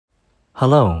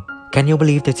Hello, can you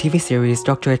believe the TV series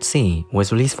Doctor at Sea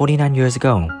was released 49 years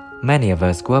ago? Many of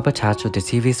us grew up attached to the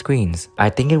TV screens. I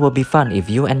think it would be fun if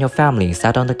you and your family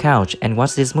sat on the couch and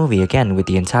watched this movie again with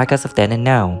the entire cast of then and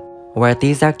now. Where are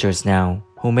these actors now?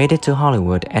 Who made it to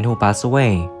Hollywood and who passed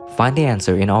away? Find the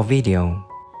answer in our video.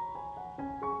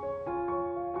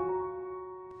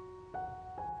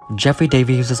 Geoffrey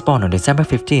Davies was born on December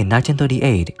 15,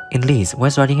 1938 in Leeds,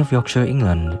 West Riding of Yorkshire,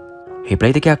 England. He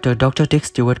played the character Dr. Dick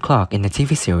Stewart Clark in the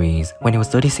TV series when he was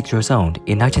 36 years old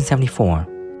in 1974.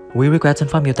 We regret to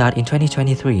inform you that in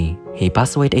 2023, he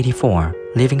passed away at 84,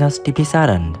 leaving us deeply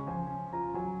saddened.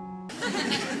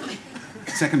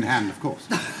 Second hand, of course.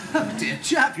 Oh, dear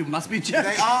chap, you must be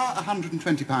joking. They are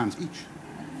 £120 each.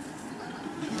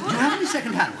 Do you have any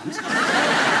second-hand ones?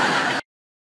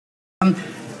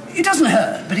 It doesn't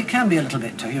hurt, but it can be a little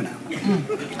bit, you know.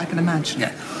 I can imagine.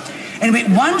 Yeah. Anyway,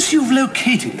 once you've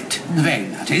located it, the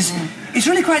vein, that is, it's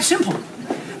really quite simple.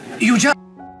 You just...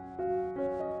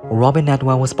 Robin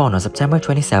Nedwell was born on September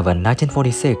 27,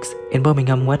 1946 in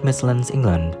Birmingham, West Midlands,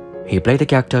 England. He played the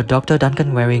character Dr.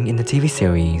 Duncan Waring in the TV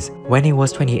series when he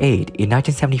was 28 in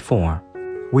 1974.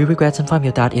 We regret to inform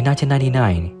you that in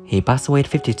 1999, he passed away at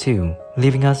 52,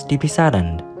 leaving us deeply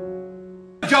saddened.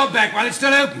 Job back while it's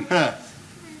still open.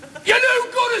 You're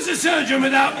no good as a surgeon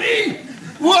without me!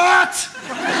 What?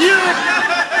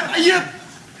 You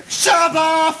shove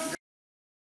off!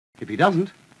 If he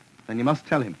doesn't, then you must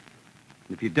tell him.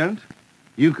 And if you don't,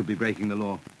 you could be breaking the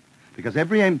law. Because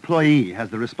every employee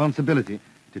has the responsibility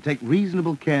to take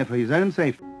reasonable care for his own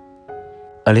safety.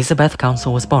 Elizabeth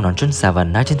Council was born on June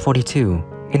 7, 1942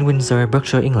 in Windsor,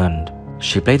 Berkshire, England.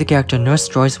 She played the character Nurse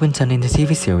Joyce Winton in the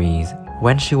TV series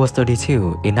when she was 32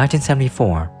 in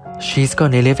 1974. She is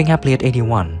currently living happily at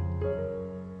 81.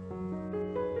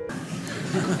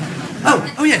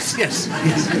 Oh, yes,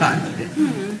 fine.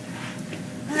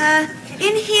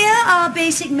 In here are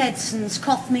basic medicines,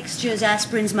 cough mixtures,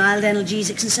 aspirins, mild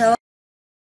analgesics and so on.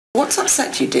 What's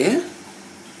upset you, dear?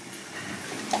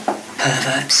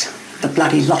 Perverts. The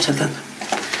bloody lot of them.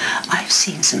 I've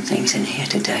seen some things in here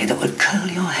today that would curl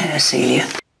your hair, Celia.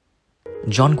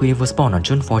 John Grieve was born on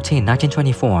June 14,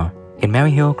 1924 in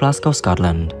Maryhill, Glasgow,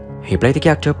 Scotland. He played the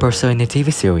character Purser in the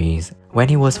TV series when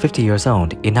he was 50 years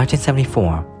old in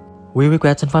 1974. We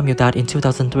regret to inform you that in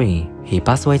 2003, he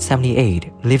passed away at 78,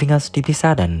 leaving us deeply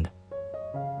saddened.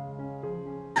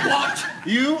 What?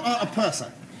 You are a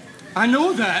purser. I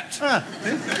know that.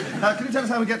 Can you tell us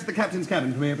how we get to the captain's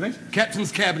cabin from here, please?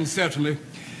 Captain's cabin, certainly.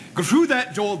 Go through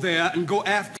that door there and go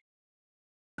after...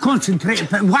 Concentrate and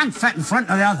put one foot in front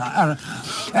of the other.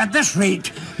 At this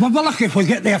rate, we'll be lucky if we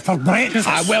get there for breakfast.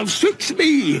 Ah, well, suits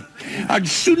me. I'd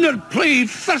sooner play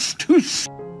first who's...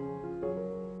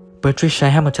 Patricia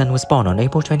Hamilton was born on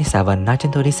April 27,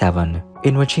 1937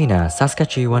 in Regina,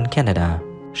 Saskatchewan, Canada.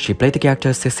 She played the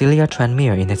character Cecilia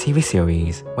Tranmere in the TV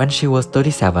series when she was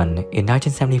 37 in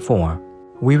 1974.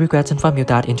 We regret to inform you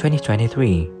that in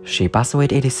 2023, she passed away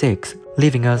at 86,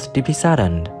 leaving us deeply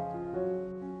saddened.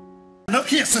 Look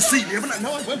here, Cecilia.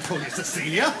 No, I won't call you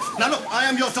Cecilia. Now look, I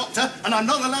am your doctor, and I'm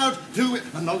not allowed to...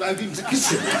 I'm not allowed even to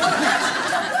kiss you. Don't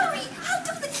worry, I'll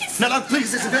do the kissing. No,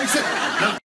 please, this is very simple.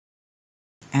 No.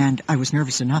 And I was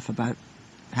nervous enough about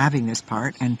having this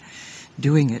part and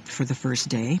doing it for the first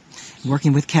day,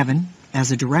 working with Kevin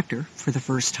as a director for the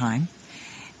first time,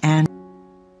 and...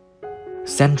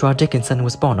 Sandra Dickinson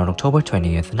was born on October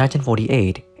 20th,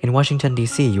 1948 in Washington,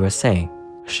 D.C., USA.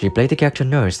 She played the character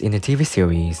Nurse in the TV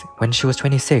series when she was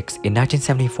 26 in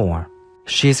 1974.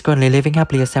 She is currently living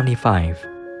happily at 75.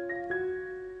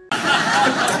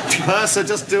 Purser,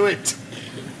 just do it.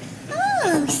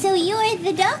 Oh, so you're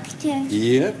the doctor?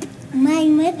 Yep. My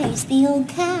mother's the old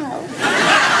cow.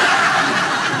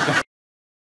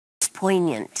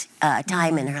 Poignant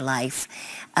time in her life.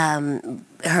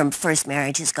 Her first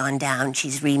marriage has gone down,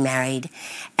 she's remarried,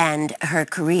 and her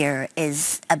career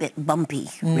is a bit bumpy,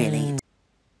 really.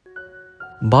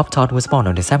 Bob Todd was born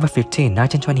on December 15,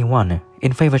 1921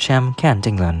 in Faversham, Kent,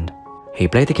 England. He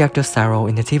played the character Sarrow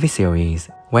in the TV series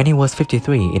when he was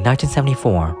 53 in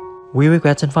 1974. We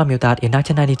regret to inform you that in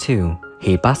 1992,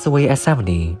 he passed away at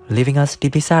 70, leaving us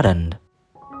deeply saddened.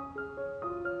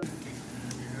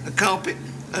 A carpet,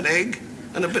 an egg,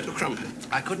 and a bit of crumpet.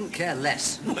 I couldn't care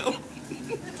less. Well,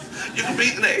 you can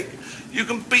beat an egg, you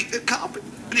can beat the carpet,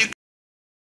 and you...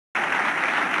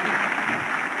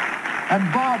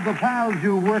 And Bob, the pals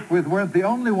you work with weren't the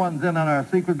only ones in on our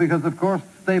secret because, of course,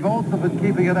 they've also been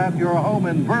keeping it at your home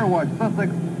in Burwash,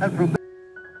 Sussex, and from...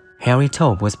 Harry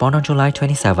Tope was born on July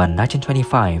 27,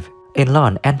 1925 in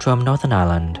Lawn, Antrim, Northern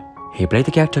Ireland. He played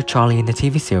the character Charlie in the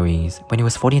TV series when he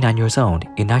was 49 years old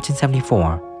in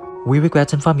 1974. We regret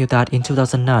to inform you that in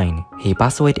 2009, he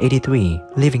passed away at 83,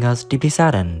 leaving us deeply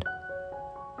saddened.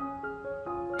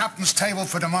 Captain's table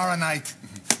for tomorrow night.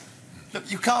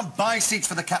 Look, you can't buy seats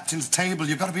for the captain's table.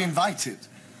 You've got to be invited.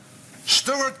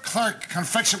 Steward Clerk can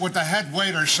fix it with the head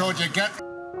waiter so you get...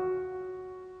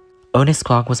 Ernest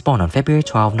Clark was born on February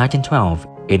 12, 1912,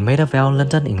 in Maida Vale,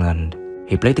 London, England.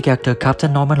 He played the character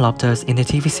Captain Norman Loftus in the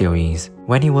TV series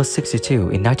when he was 62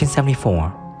 in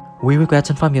 1974. We regret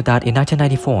to inform you that in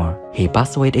 1994, he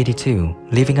passed away at 82,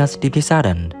 leaving us deeply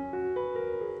saddened.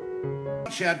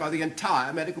 Shared by the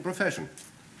entire medical profession.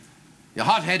 You're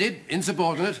hot-headed,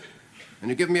 insubordinate, and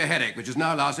you've given me a headache which has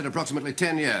now lasted approximately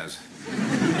 10 years.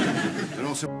 And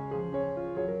also...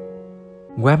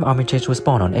 Graham Armitage was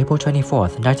born on April 24,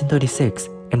 1936,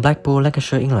 in Blackpool,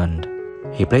 Lancashire, England.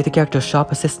 He played the character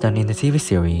shop assistant in the TV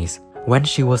series when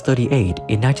she was 38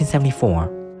 in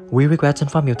 1974. We regret to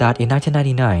inform you that in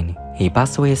 1999, he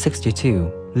passed away at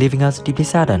 62, leaving us deeply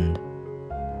saddened.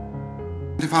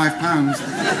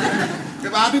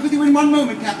 £25. I'll be with you in one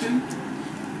moment, Captain.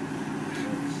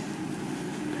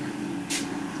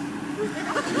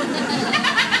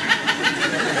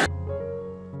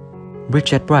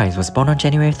 Bridget Bryce was born on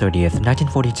January 30th,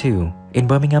 1942, in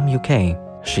Birmingham, UK.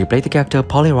 She played the character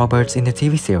Polly Roberts in the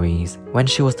TV series when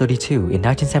she was 32 in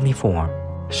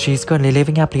 1974. She is currently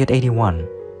living happily at 81.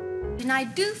 And I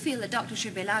do feel the doctor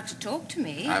should be allowed to talk to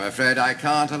me. I'm afraid I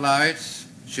can't allow it.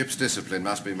 Ship's discipline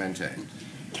must be maintained.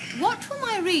 What will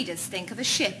my readers think of a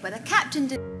ship where the captain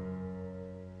did...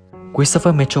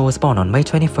 Christopher Mitchell was born on May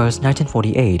 21st,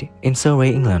 1948, in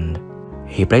Surrey, England.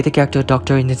 He played the character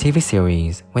Doctor in the TV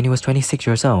series when he was 26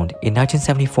 years old in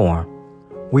 1974.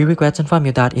 We regret to inform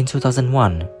you that in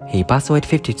 2001, he passed away at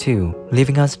 52,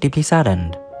 leaving us deeply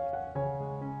saddened.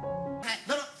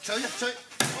 Show you.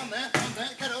 One there.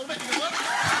 Get over it.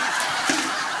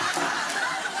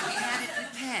 We had it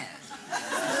prepared.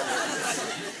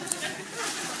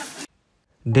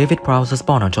 David Prowse was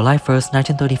born on July 1st,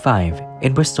 1935,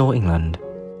 in Bristol, England.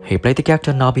 He played the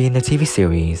character Nobby in the TV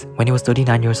series when he was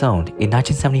 39 years old in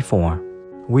 1974.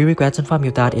 We regret to inform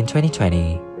you that in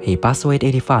 2020, he passed away at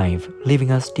 85,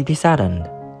 leaving us deeply saddened.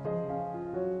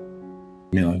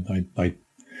 My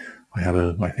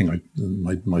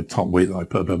top weight that I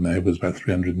put above my head was about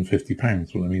 350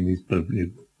 pounds. Well, I mean,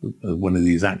 one of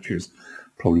these actors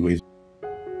probably weighs...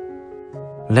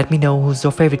 Let me know who's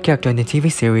your favorite character in the TV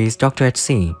series Doctor at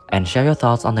Sea, and share your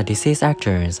thoughts on the deceased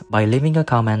actors by leaving your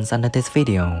comments under this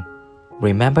video.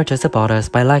 Remember to support us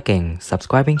by liking,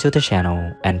 subscribing to the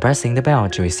channel, and pressing the bell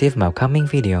to receive my upcoming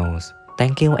videos.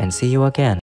 Thank you and see you again.